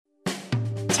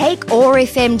Take OAR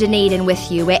FM Dunedin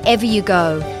with you wherever you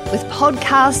go, with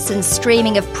podcasts and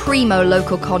streaming of primo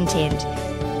local content.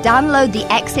 Download the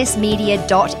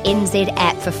accessmedia.nz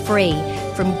app for free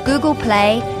from Google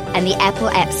Play and the Apple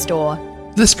App Store.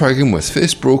 This program was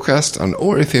first broadcast on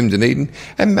OAR FM Dunedin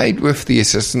and made with the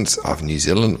assistance of New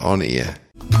Zealand On Air.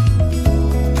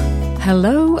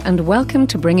 Hello and welcome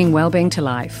to Bringing Wellbeing to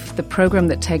Life, the programme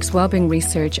that takes wellbeing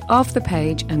research off the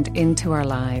page and into our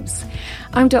lives.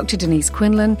 I'm Dr. Denise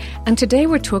Quinlan, and today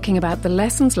we're talking about the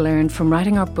lessons learned from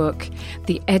writing our book,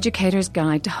 The Educator's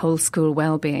Guide to Whole School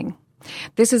Wellbeing.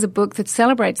 This is a book that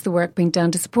celebrates the work being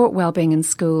done to support wellbeing in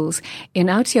schools in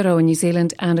Aotearoa, New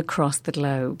Zealand and across the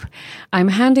globe. I'm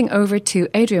handing over to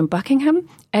Adrian Buckingham,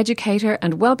 educator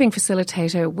and wellbeing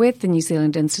facilitator with the New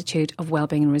Zealand Institute of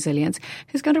Wellbeing and Resilience,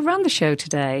 who's going to run the show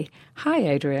today. Hi,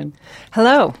 Adrian.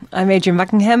 Hello, I'm Adrian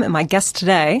Buckingham, and my guests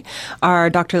today are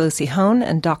Dr. Lucy Hone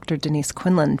and Dr. Denise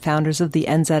Quinlan, founders of the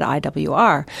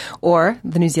NZIWR, or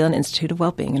the New Zealand Institute of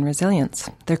Wellbeing and Resilience.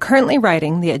 They're currently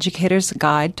writing The Educator's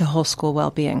Guide to Whole School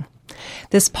Wellbeing.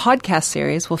 This podcast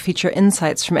series will feature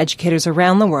insights from educators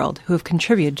around the world who have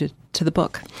contributed to the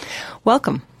book.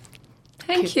 Welcome.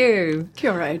 Thank you.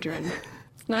 Kia ora, Adrian.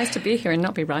 It's nice to be here and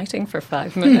not be writing for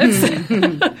 5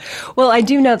 minutes. Well, I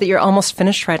do know that you're almost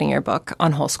finished writing your book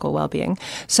on whole school well-being.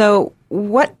 So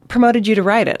what promoted you to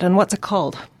write it, and what's it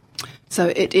called?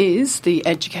 So it is The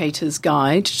Educator's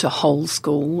Guide to Whole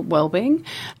School Wellbeing.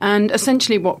 And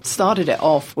essentially what started it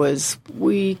off was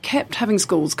we kept having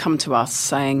schools come to us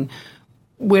saying,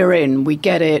 we're in, we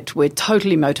get it, we're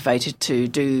totally motivated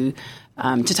to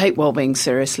take wellbeing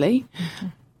seriously. Mm-hmm.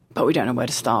 But we don't know where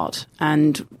to start.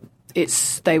 And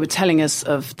they were telling us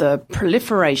of the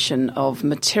proliferation of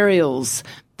materials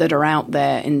that are out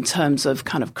there in terms of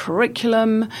kind of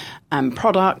curriculum and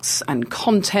products and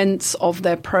contents of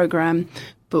their program.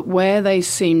 But where they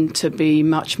seemed to be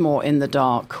much more in the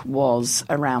dark was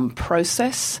around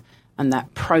process and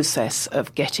that process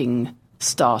of getting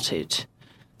started.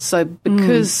 So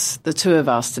because the two of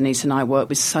us, Denise and I, work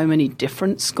with so many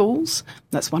different schools,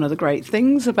 that's one of the great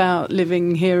things about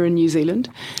living here in New Zealand,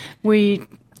 we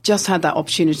just had that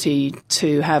opportunity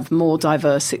to have more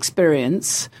diverse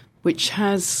experience, which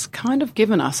has kind of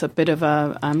given us a bit of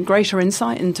a greater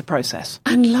insight into process.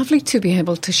 And lovely to be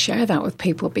able to share that with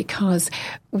people, because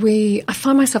I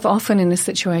find myself often in a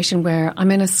situation where I'm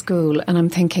in a school and I'm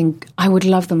thinking, I would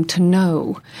love them to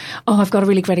know, I've got a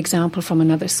really great example from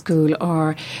another school,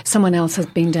 or someone else has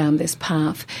been down this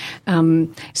path.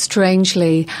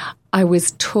 Strangely, I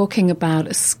was talking about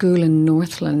a school in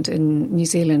Northland in New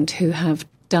Zealand who have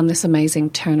done this amazing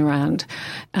turnaround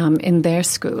in their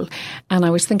school. And I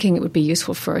was thinking it would be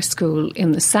useful for a school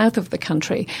in the south of the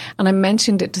country. And I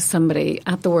mentioned it to somebody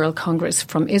at the World Congress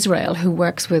from Israel who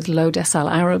works with low decile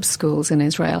Arab schools in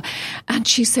Israel. And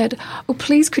she said,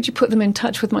 please, could you put them in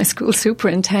touch with my school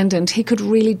superintendent? He could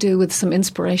really do with some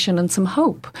inspiration and some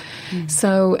hope.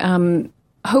 So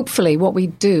hopefully what we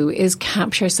do is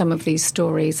capture some of these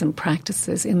stories and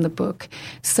practices in the book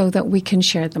so that we can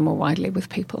share them more widely with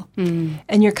people.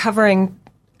 And you're covering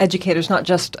educators not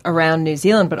just around New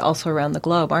Zealand, but also around the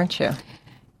globe, aren't you?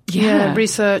 Yeah,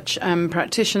 research and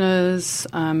practitioners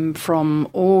from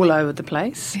all over the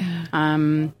place.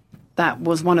 Yeah. That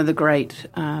was one of the great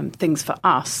things for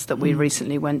us that we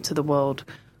recently went to the World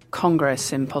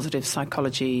Congress in Positive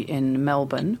Psychology in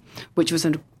Melbourne, which was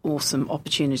an awesome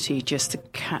opportunity just to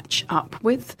catch up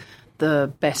with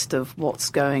the best of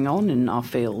what's going on in our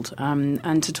field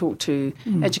and to talk to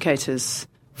educators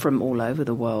from all over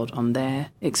the world on their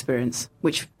experience,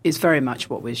 which is very much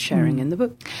what we're sharing in the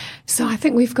book. So I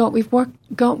think we've got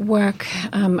work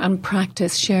and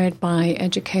practice shared by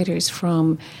educators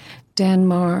from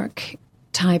Denmark,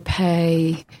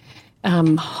 Taipei,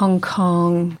 Hong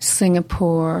Kong,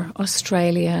 Singapore,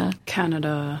 Australia,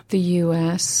 Canada, the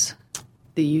US,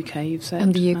 the UK, you've said.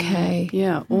 And the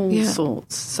UK. All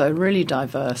sorts. So really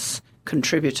diverse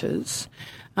contributors.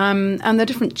 And the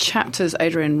different chapters,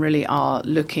 Adrian, really are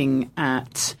looking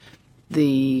at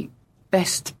the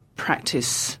best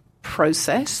practice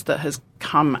process that has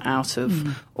come out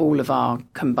of all of our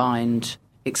combined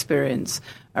experience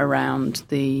around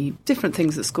the different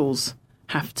things that schools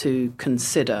have to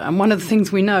consider. And one of the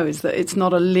things we know is that it's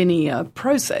not a linear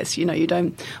process. You know, you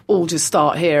don't all just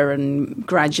start here and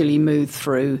gradually move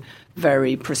through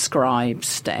very prescribed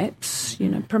steps. You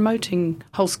know, promoting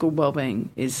whole school wellbeing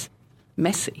is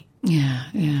messy.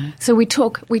 Yeah. So we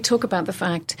talk about the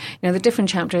fact, the different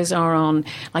chapters are on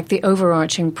like the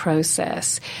overarching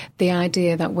process, the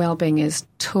idea that well-being is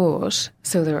taught,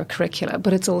 so there are curricula,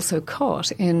 but it's also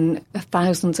caught in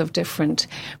thousands of different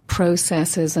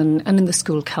processes and in the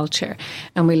school culture,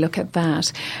 and we look at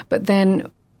that. But then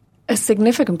a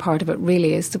significant part of it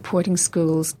really is supporting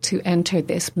schools to enter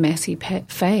this messy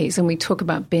phase, and we talk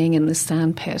about being in the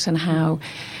sandpit and how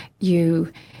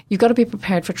you've got to be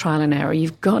prepared for trial and error.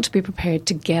 You've got to be prepared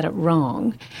to get it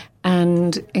wrong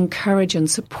and encourage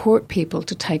and support people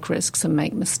to take risks and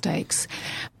make mistakes.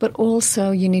 But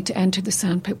also you need to enter the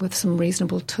sandpit with some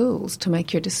reasonable tools to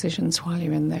make your decisions while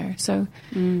you're in there. So,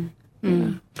 And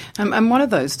one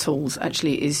of those tools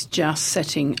actually is just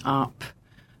setting up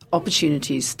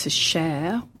opportunities to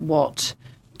share what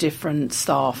different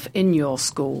staff in your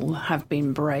school have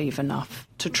been brave enough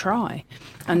to try.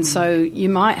 And so you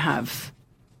might have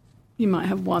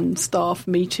one staff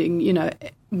meeting,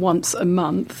 once a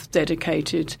month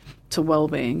dedicated to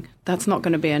wellbeing. That's not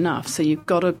going to be enough. So you've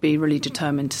got to be really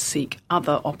determined to seek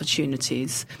other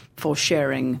opportunities for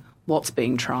sharing what's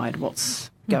being tried,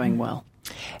 what's going well.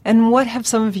 And what have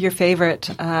some of your favorite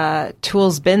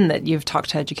tools been that you've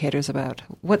talked to educators about?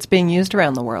 What's being used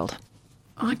around the world?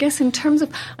 I guess in terms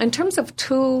of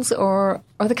tools or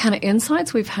the kind of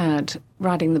insights we've had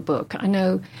writing the book, I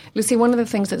know, Lucy, one of the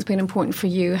things that's been important for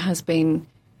you has been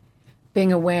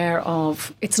being aware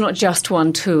of it's not just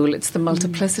one tool, it's the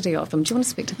multiplicity of them. Do you want to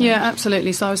speak to that? Yeah,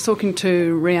 absolutely. So I was talking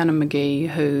to Rhiannon McGee,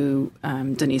 who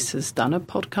Denise has done a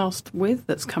podcast with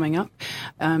that's coming up,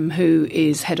 who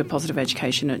is Head of Positive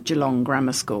Education at Geelong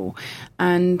Grammar School.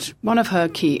 And one of her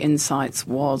key insights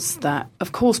was that,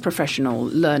 of course, professional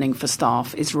learning for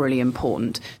staff is really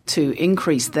important to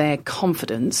increase their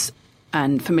confidence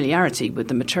and familiarity with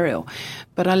the material.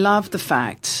 But I love the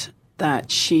fact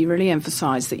that she really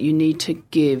emphasised that you need to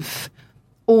give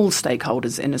all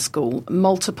stakeholders in a school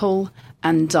multiple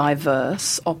and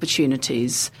diverse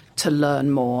opportunities to learn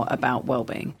more about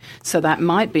wellbeing. So that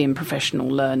might be in professional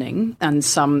learning, and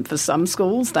for some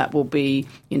schools that will be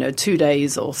 2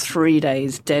 days or 3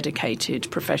 days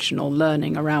dedicated professional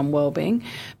learning around wellbeing.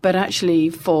 But actually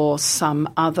for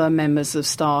some other members of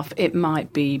staff, it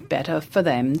might be better for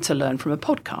them to learn from a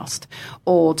podcast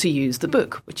or to use the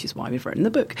book, which is why we've written the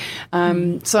book.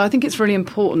 So I think it's really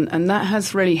important, and that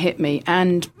has really hit me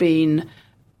and been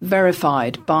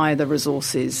verified by the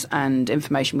resources and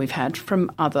information we've had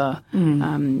from other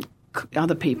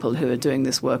people who are doing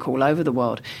this work all over the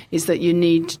world, is that you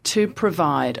need to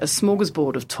provide a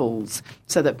smorgasbord of tools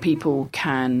so that people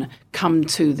can come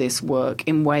to this work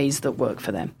in ways that work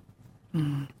for them.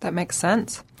 That makes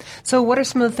sense. So what are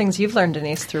some of the things you've learned,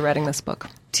 Denise, through writing this book?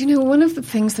 Do you know, one of the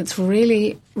things that's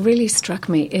really, really struck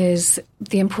me is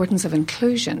the importance of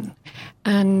inclusion.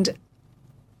 And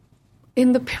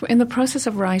in the process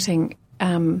of writing,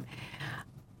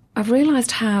 I've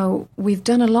realised how we've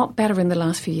done a lot better in the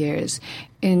last few years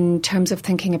in terms of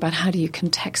thinking about how do you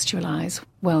contextualise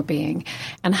well-being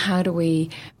and how do we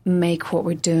make what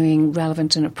we're doing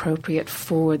relevant and appropriate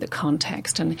for the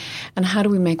context, and how do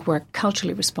we make work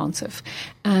culturally responsive.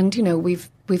 And,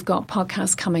 we've got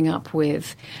podcasts coming up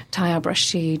with Tayyab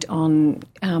Rashid on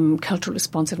cultural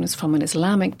responsiveness from an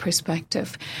Islamic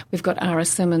perspective. We've got Ara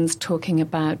Simmons talking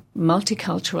about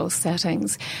multicultural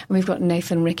settings. And we've got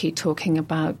Nathan Rickey talking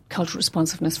about cultural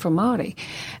responsiveness for Māori.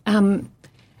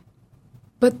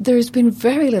 But there's been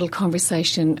very little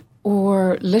conversation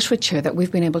or literature that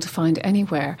we've been able to find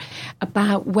anywhere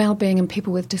about well-being in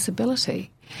people with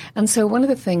disability. And so one of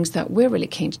the things that we're really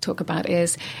keen to talk about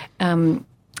is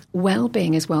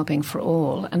well-being is well-being for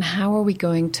all, and how are we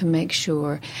going to make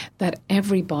sure that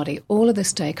everybody, all of the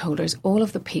stakeholders, all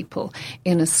of the people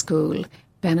in a school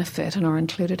benefit and are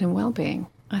included in well-being.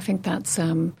 I think that's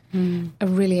a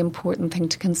really important thing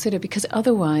to consider, because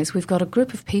otherwise we've got a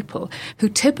group of people who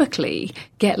typically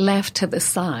get left to the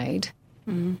side,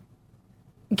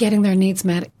 getting their needs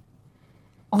met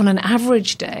on an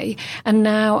average day. And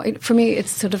now, for me,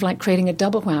 it's sort of like creating a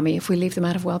double whammy if we leave them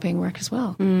out of wellbeing work as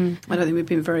well. I don't think we've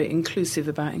been very inclusive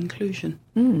about inclusion.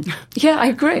 Yeah, I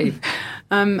agree.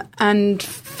 And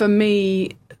for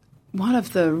me, one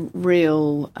of the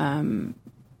real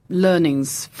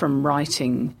learnings from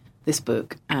writing this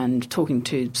book and talking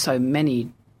to so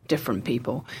many different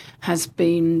people has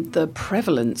been the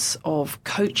prevalence of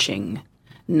coaching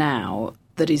now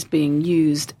that is being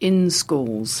used in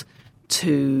schools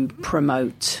to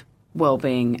promote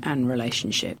well-being and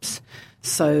relationships.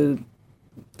 So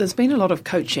there's been a lot of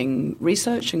coaching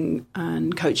research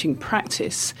and coaching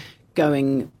practice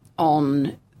going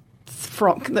on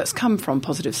that's come from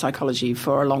positive psychology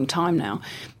for a long time now.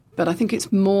 But I think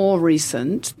it's more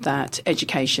recent that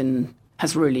education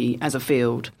has really, as a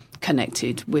field,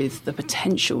 connected with the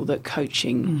potential that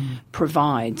coaching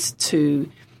provides to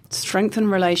strengthen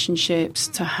relationships,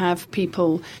 to have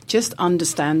people just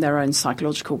understand their own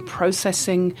psychological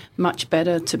processing much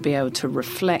better, to be able to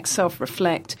reflect,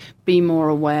 self-reflect, be more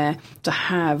aware, to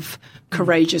have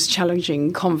courageous,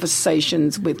 challenging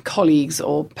conversations with colleagues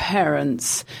or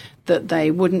parents that they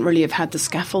wouldn't really have had the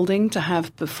scaffolding to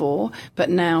have before,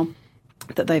 but now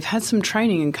that they've had some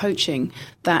training and coaching,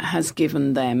 that has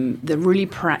given them the really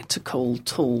practical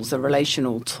tools, the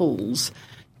relational tools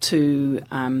to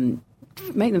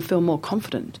make them feel more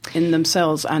confident in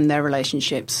themselves and their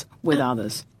relationships with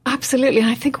others. Absolutely.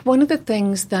 I think one of the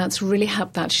things that's really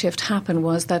helped that shift happen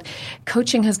was that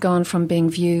coaching has gone from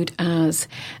being viewed as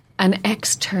an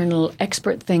external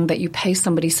expert thing that you pay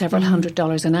somebody several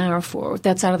 $100s an hour for,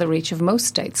 that's out of the reach of most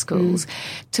state schools,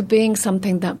 to being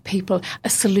something that people, a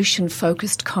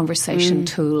solution-focused conversation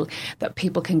tool that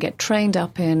people can get trained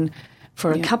up in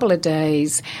for a couple of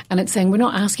days. And it's saying, we're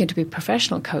not asking you to be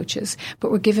professional coaches,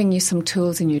 but we're giving you some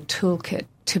tools in your toolkit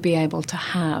to be able to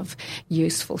have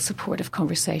useful, supportive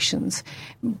conversations,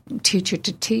 teacher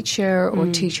to teacher or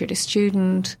teacher to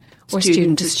student or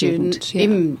student to student.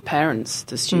 Even parents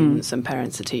to students and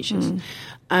parents to teachers.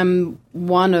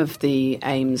 One of the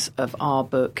aims of our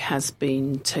book has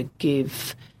been to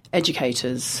give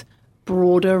educators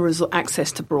broader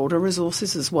access to broader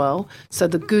resources as well. So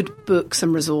the good books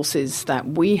and resources that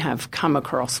we have come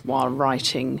across while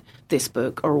writing this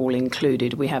book are all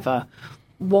included. We have a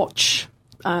watch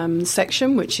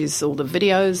section, which is all the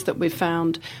videos that we've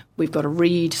found. We've got a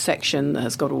read section that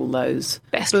has got all those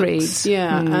best books. Reads.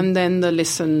 And then the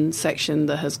listen section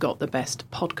that has got the best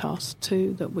podcasts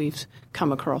too that we've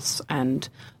come across, and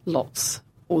lots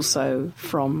also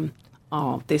from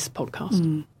this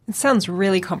podcast. It sounds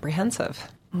really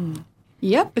comprehensive.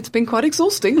 Yep, it's been quite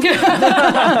exhausting. So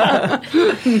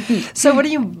what are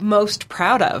you most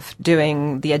proud of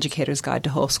doing the Educator's Guide to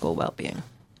Whole School Wellbeing?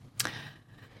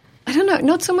 I don't know,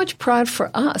 not so much proud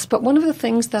for us, but one of the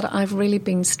things that I've really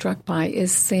been struck by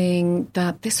is seeing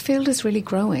that this field is really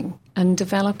growing and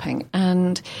developing.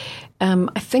 And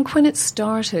I think when it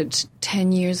started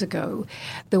 10 years ago,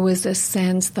 there was a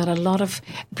sense that a lot of,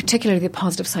 particularly the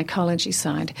positive psychology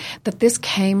side, that this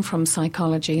came from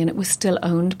psychology and it was still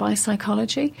owned by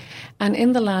psychology. And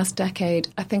in the last decade,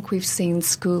 I think we've seen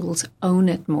schools own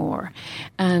it more.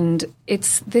 And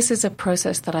this is a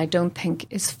process that I don't think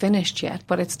is finished yet,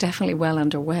 but it's definitely well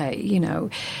underway, you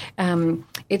know.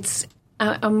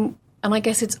 And I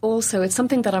guess it's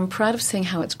something that I'm proud of seeing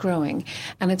how it's growing.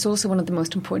 And it's also one of the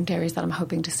most important areas that I'm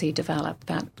hoping to see develop,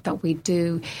 that we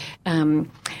do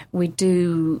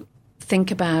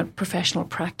think about professional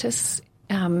practice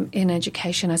in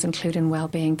education as included in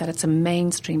wellbeing, that it's a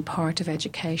mainstream part of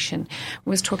education. I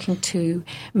was talking to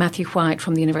Matthew White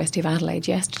from the University of Adelaide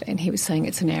yesterday, and he was saying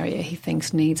it's an area he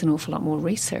thinks needs an awful lot more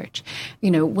research.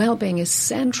 You know, wellbeing is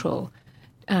central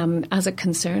as a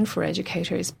concern for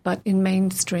educators, but in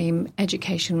mainstream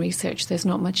education research, there's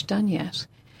not much done yet.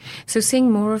 So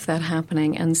seeing more of that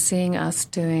happening and seeing us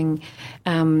doing,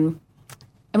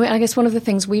 I guess one of the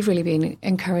things we've really been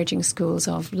encouraging schools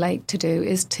of late to do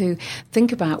is to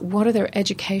think about what are their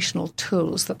educational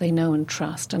tools that they know and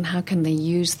trust, and how can they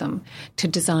use them to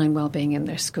design wellbeing in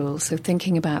their schools. So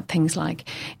thinking about things like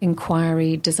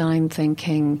inquiry, design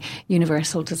thinking,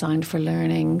 universal design for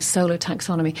learning, solo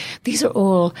taxonomy. These are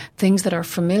all things that are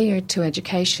familiar to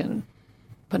education,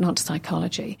 but not to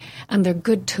psychology. And they're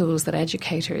good tools that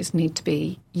educators need to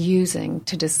be using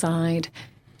to decide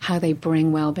how they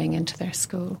bring wellbeing into their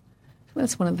school.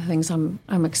 That's one of the things I'm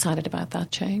excited about,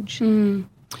 that change. And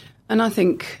I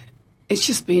think it's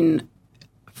just been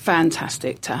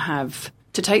fantastic to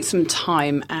take some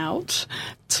time out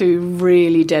to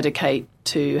really dedicate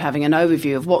to having an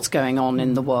overview of what's going on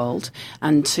in the world,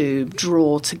 and to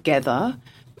draw together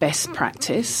best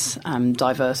practice,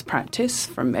 diverse practice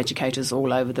from educators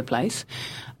all over the place,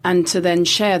 and to then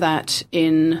share that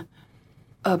in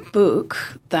a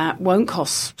book that won't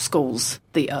cost schools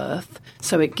the earth.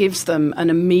 So it gives them an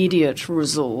immediate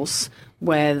resource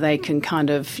where they can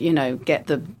kind of, get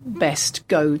the best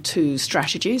go-to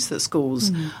strategies that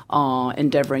schools are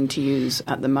endeavouring to use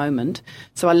at the moment.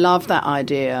 So I love that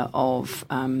idea of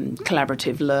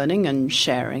collaborative learning and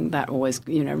sharing. That always,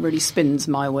 really spins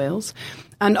my wheels.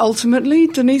 And ultimately,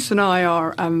 Denise and I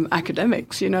are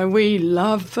academics. We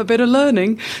love a bit of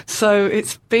learning. So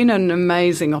it's been an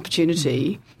amazing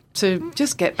opportunity to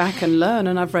just get back and learn.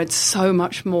 And I've read so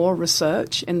much more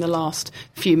research in the last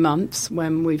few months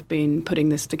when we've been putting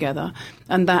this together.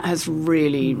 And that has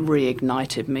really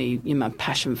reignited my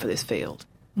passion for this field.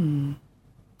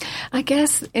 I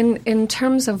guess in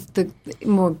terms of the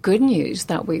more good news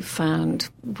that we've found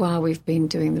while we've been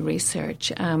doing the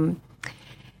research,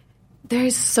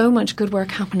 there's so much good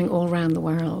work happening all around the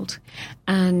world.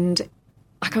 And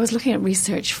like I was looking at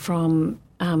research from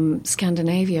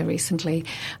Scandinavia recently,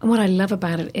 and what I love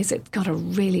about it is it's got a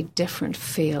really different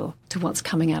feel to what's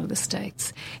coming out of the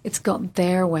States. It's got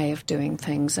their way of doing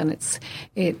things, and it's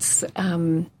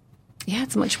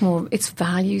much more, it's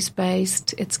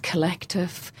values-based, it's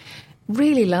collective.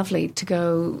 Really lovely to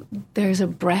go, there's a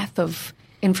breadth of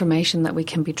information that we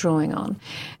can be drawing on.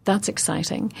 That's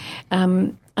exciting.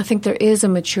 I think there is a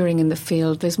maturing in the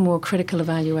field. There's more critical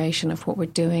evaluation of what we're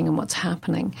doing and what's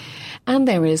happening. And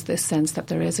there is this sense that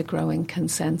there is a growing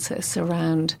consensus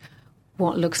around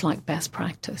what looks like best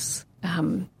practice.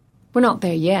 We're not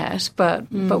there yet, but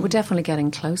we're definitely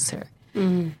getting closer.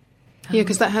 Yeah,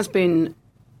 because that has been,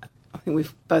 I think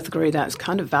we've both agreed that it's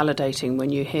kind of validating when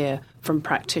you hear from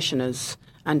practitioners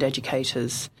and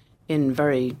educators in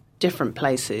very different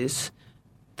places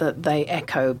that they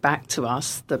echo back to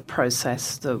us the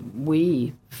process that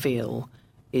we feel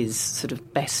is sort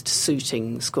of best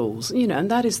suiting schools. And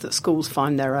that is that schools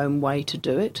find their own way to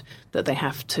do it, that it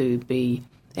has to be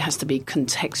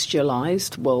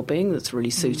contextualised wellbeing that's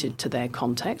really suited to their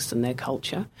context and their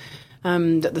culture,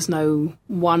 that there's no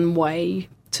one way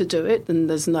to do it, and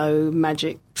there's no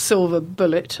magic silver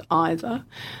bullet either.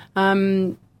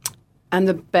 And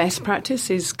the best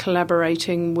practice is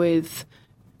collaborating with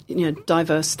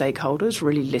diverse stakeholders,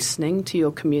 really listening to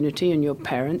your community and your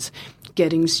parents,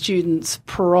 getting students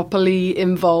properly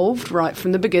involved right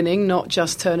from the beginning, not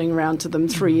just turning around to them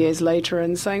 3 years later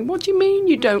and saying, what do you mean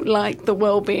you don't like the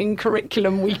wellbeing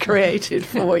curriculum we created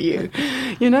for you?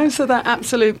 So that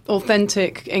absolute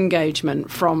authentic engagement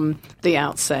from the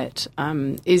outset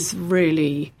is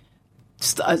really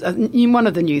one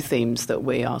of the new themes that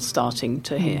we are starting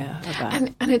to hear about.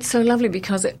 And it's so lovely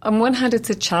because on one hand it's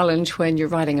a challenge when you're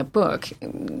writing a book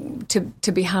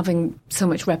to be having so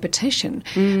much repetition,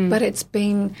 but it's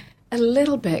been a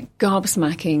little bit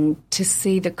gobsmacking to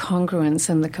see the congruence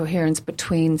and the coherence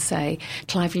between, say,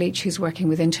 Clive Leach, who's working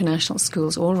with international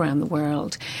schools all around the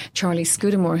world, Charlie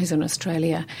Scudamore, who's in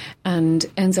Australia, and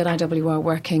NZIWR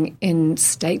working in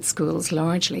state schools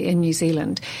largely in New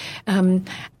Zealand, and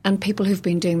people who've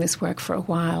been doing this work for a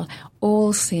while,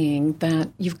 all seeing that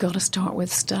you've got to start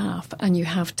with staff and you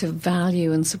have to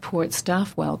value and support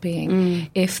staff well-being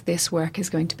if this work is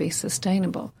going to be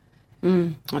sustainable.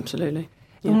 Absolutely.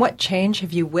 Yeah. And what change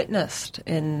have you witnessed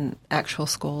in actual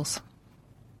schools?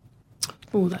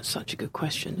 Oh, that's such a good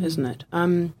question, isn't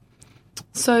it?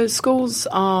 So schools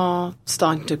are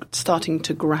starting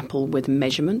to grapple with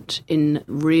measurement in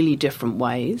really different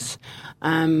ways,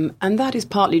 and that is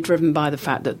partly driven by the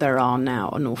fact that there are now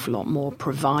an awful lot more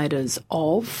providers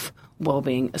of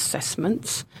wellbeing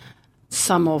assessments.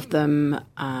 Some of them,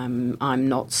 I'm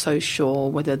not so sure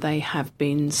whether they have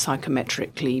been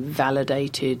psychometrically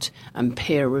validated and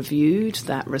peer-reviewed,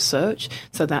 that research.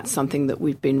 So that's something that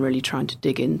we've been really trying to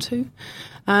dig into.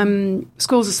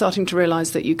 Schools are starting to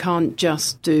realise that you can't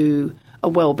just do a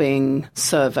wellbeing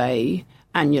survey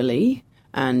annually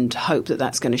and hope that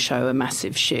that's going to show a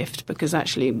massive shift, because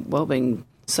actually wellbeing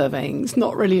surveying is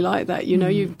not really like that.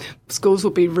 Schools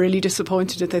will be really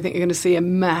disappointed if they think you're going to see a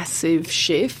massive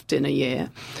shift in a year.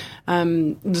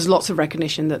 There's lots of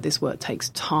recognition that this work takes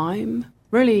time,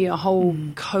 really a whole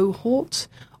cohort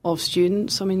of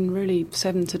students, really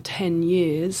 7 to 10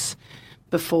 years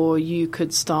before you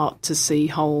could start to see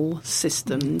whole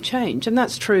system change. And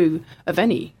that's true of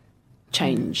any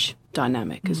change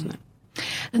dynamic, isn't it?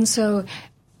 And so,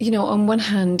 on one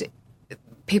hand,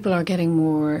 people are getting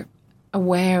more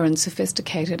aware and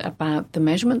sophisticated about the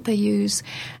measurement they use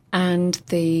and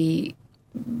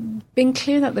being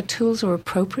clear that the tools are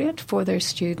appropriate for their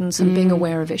students and being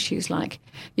aware of issues like,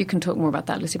 you can talk more about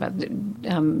that, Lucy, about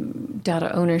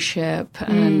data ownership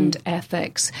and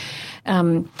ethics.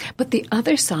 But the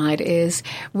other side is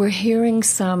we're hearing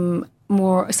some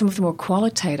of the more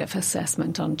qualitative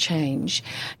assessment on change.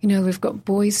 We've got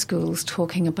boys' schools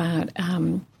talking about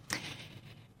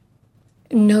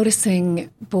noticing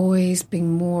boys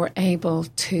being more able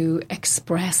to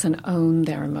express and own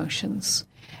their emotions.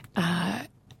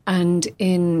 And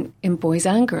in boys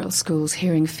and girls schools,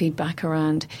 hearing feedback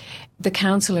around the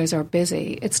counsellors are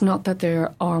busy. It's not that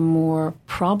there are more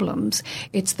problems,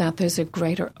 it's that there's a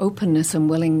greater openness and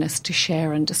willingness to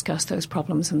share and discuss those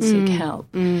problems and seek help.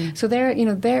 So they're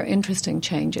interesting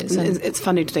changes. And it's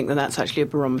funny to think that that's actually a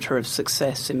barometer of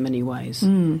success in many ways.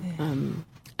 And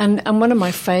one of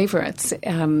my favourites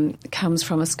comes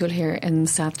from a school here in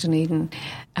South Dunedin,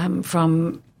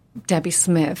 from Debbie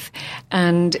Smith,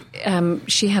 and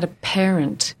she had a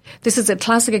parent. This is a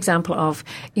classic example of,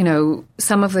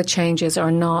 some of the changes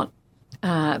are not,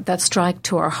 that strike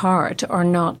to our heart are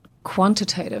not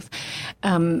quantitative,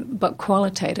 but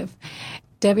qualitative.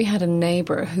 Debbie had a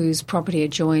neighbour whose property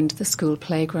adjoined the school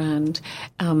playground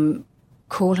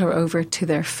call her over to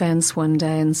their fence one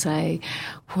day and say,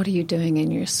 "What are you doing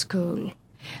in your school?"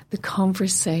 The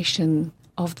conversation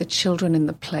of the children in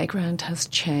the playground has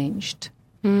changed.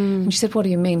 And she said, "What do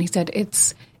you mean?" He said,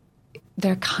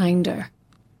 they're kinder.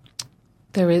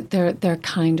 They're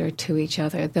kinder to each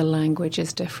other. The language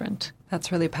is different.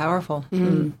 That's really powerful.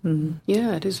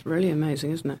 Yeah, it is really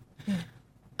amazing, isn't it? Yeah.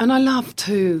 And I love,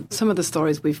 too, some of the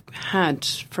stories we've had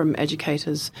from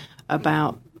educators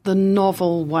about the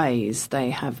novel ways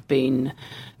they have been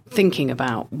thinking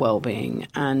about well-being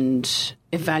and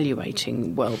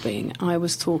evaluating well-being. I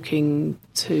was talking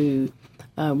to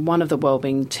one of the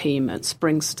wellbeing team at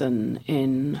Springston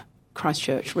in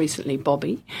Christchurch recently,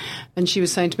 Bobby, and she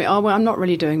was saying to me, "Oh, well, I'm not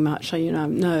really doing much.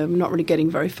 I'm not really getting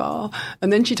very far."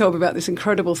 And then she told me about this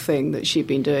incredible thing that she'd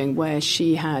been doing where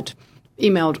she had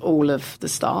emailed all of the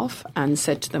staff and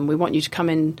said to them, "We want you to come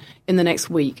in the next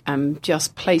week and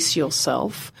just place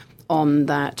yourself on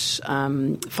that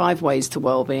 5 Ways to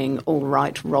Wellbeing All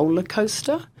Right roller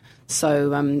coaster."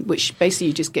 So, which basically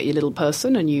you just get your little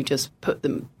person and you just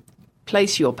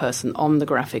place your person on the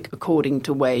graphic according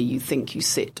to where you think you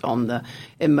sit on the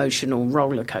emotional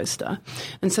roller coaster.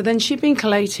 And so then she'd been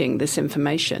collating this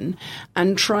information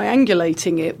and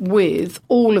triangulating it with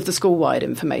all of the school-wide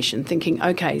information, thinking,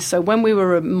 okay, so when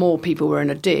more people were in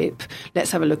a dip,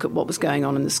 let's have a look at what was going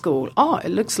on in the school. Oh, it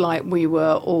looks like we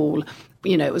were all...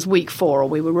 it was week 4 or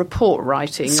we were report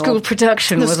writing. School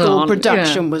production was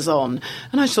on.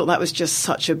 And I thought that was just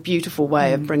such a beautiful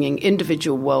way of bringing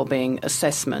individual wellbeing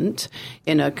assessment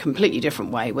in a completely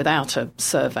different way without a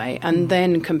survey and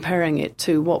then comparing it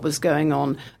to what was going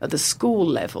on at the school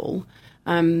level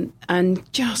and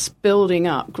just building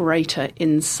up greater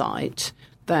insight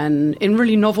than in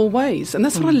really novel ways. And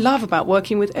that's what I love about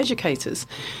working with educators.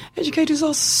 Educators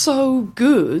are so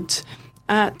good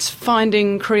at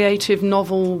finding creative,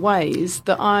 novel ways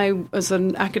that I, as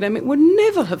an academic, would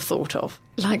never have thought of.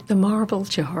 Like the marble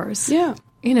jars. Yeah.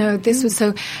 This was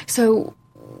so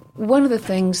one of the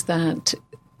things that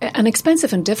an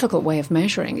expensive and difficult way of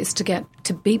measuring is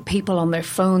to beat people on their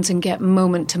phones and get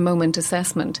moment-to-moment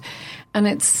assessment. And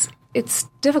it's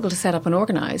difficult to set up and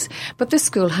organise, but this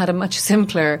school had a much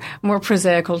simpler, more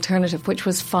prosaic alternative, which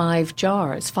was 5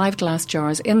 glass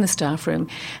jars in the staff room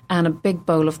and a big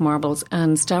bowl of marbles.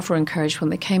 And staff were encouraged when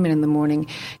they came in the morning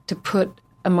to put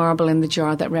a marble in the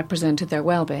jar that represented their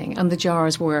well-being. And the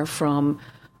jars were from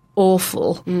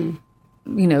awful,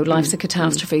 life's a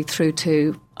catastrophe, through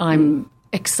to I'm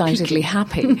excitedly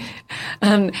happy.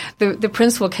 And the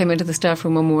principal came into the staff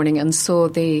room one morning and saw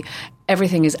the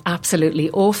everything is absolutely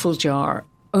awful jar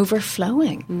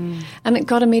overflowing. And it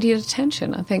got immediate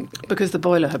attention, I think. Because the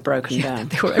boiler had broken down.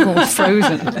 They were all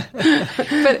frozen.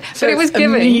 but it was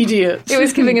giving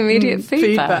immediate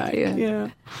feedback. Yeah.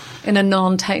 In a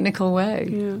non-technical way.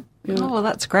 Yeah. Yeah. Oh, well,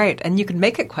 that's great. And you can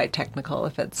make it quite technical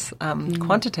if it's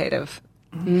quantitative.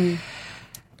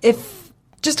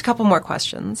 Just a couple more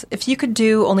questions. If you could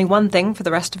do only one thing for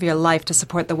the rest of your life to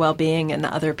support the well-being of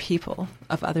other people,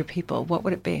 what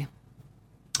would it be?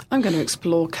 I'm going to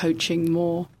explore coaching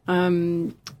more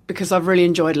because I've really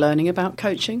enjoyed learning about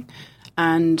coaching,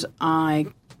 and I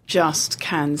just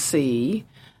can see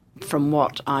from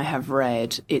what I have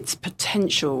read its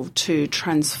potential to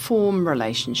transform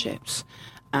relationships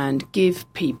and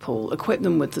equip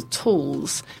them with the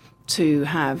tools to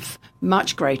have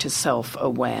much greater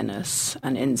self-awareness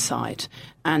and insight,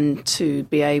 and to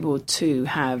be able to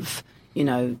have,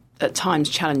 at times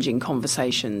challenging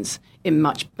conversations in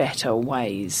much better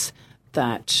ways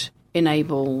that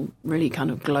enable really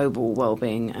kind of global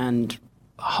well-being and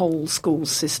whole school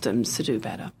systems to do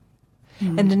better.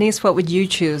 And Denise, what would you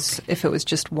choose if it was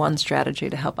just one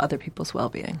strategy to help other people's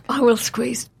well-being? I will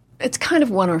squeeze. It's kind of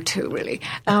one or two, really.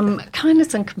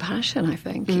 Kindness and compassion, I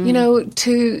think.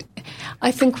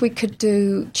 I think we could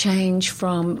do change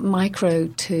from micro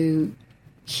to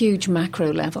huge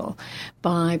macro level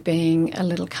by being a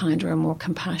little kinder and more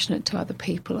compassionate to other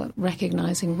people,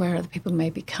 recognising where other people may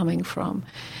be coming from.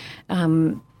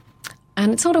 And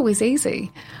it's not always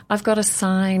easy. I've got a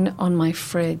sign on my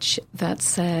fridge that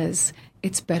says,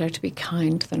 "It's better to be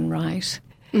kind than right."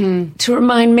 to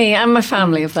remind me and my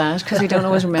family of that, because we don't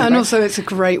always remember. And also it's a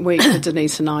great week for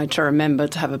Denise and I to remember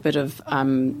to have a bit of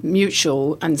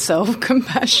mutual and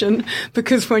self-compassion,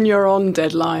 because when you're on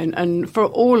deadline, and for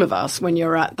all of us, when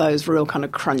you're at those real kind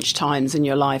of crunch times in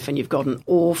your life and you've got an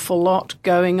awful lot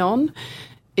going on,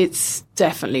 it's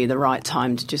definitely the right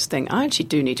time to just think, I actually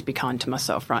do need to be kind to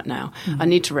myself right now. I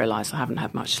need to realise I haven't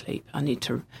had much sleep. I need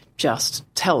to just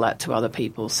tell that to other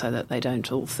people so that they don't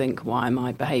all think, why am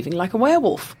I behaving like a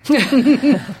werewolf?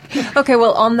 Okay,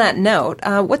 well, on that note,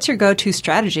 what's your go-to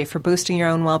strategy for boosting your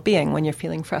own well-being when you're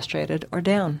feeling frustrated or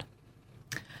down?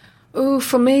 Oh,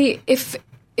 for me, if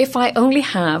I only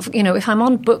have, if I'm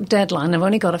on book deadline, I've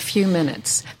only got a few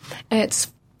minutes,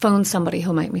 it's phone somebody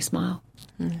who'll make me smile.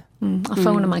 I'll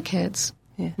phone one of my kids,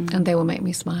 and they will make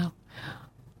me smile.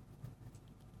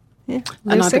 Yeah.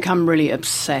 And I've become really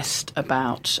obsessed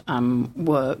about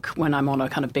work when I'm on a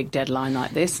kind of big deadline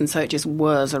like this, and so it just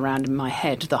whirs around in my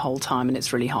head the whole time, and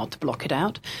it's really hard to block it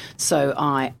out. So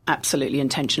I absolutely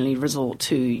intentionally resort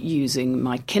to using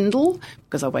my Kindle,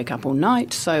 because I wake up all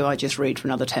night, so I just read for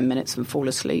another 10 minutes and fall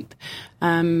asleep.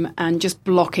 And just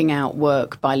blocking out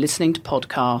work by listening to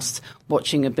podcasts,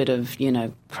 watching a bit of,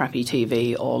 crappy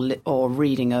TV, or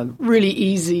reading a really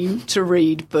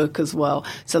easy-to-read book as well,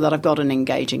 so that I've got an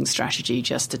engaging strategy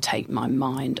just to take my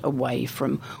mind away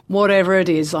from whatever it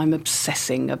is I'm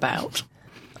obsessing about.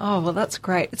 Oh, well, that's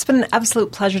great. It's been an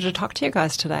absolute pleasure to talk to you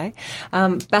guys today.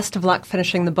 Best of luck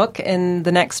finishing the book in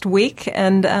the next week,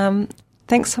 and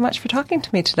thanks so much for talking to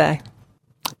me today.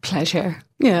 Pleasure.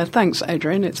 Yeah, thanks,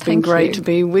 Adrian. It's been great to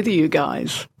be with you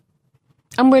guys.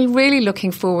 And we're really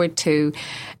looking forward to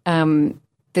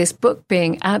this book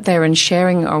being out there and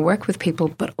sharing our work with people,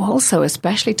 but also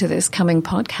especially to this coming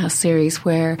podcast series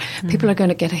where people are going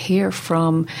to get to hear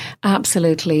from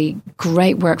absolutely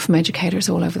great work from educators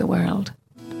all over the world.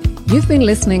 You've been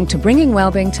listening to Bringing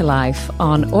Wellbeing to Life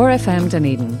on ORFM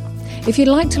Dunedin. If you'd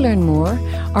like to learn more,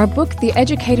 our book, The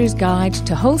Educator's Guide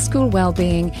to Whole School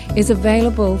Wellbeing, is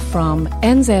available from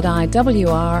nziwr.co.nz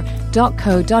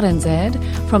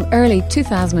from early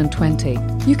 2020.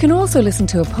 You can also listen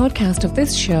to a podcast of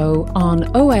this show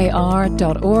on oar.org.nz,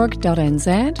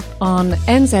 on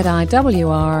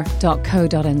nziwr.co.nz,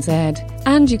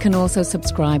 and you can also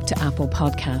subscribe to Apple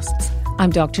Podcasts. I'm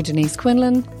Dr. Denise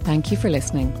Quinlan. Thank you for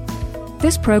listening.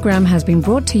 This program has been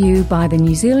brought to you by the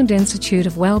New Zealand Institute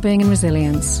of Wellbeing and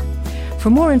Resilience.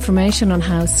 For more information on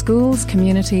how schools,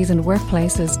 communities and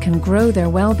workplaces can grow their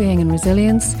wellbeing and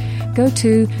resilience, go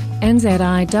to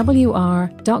nziwr.co.nz.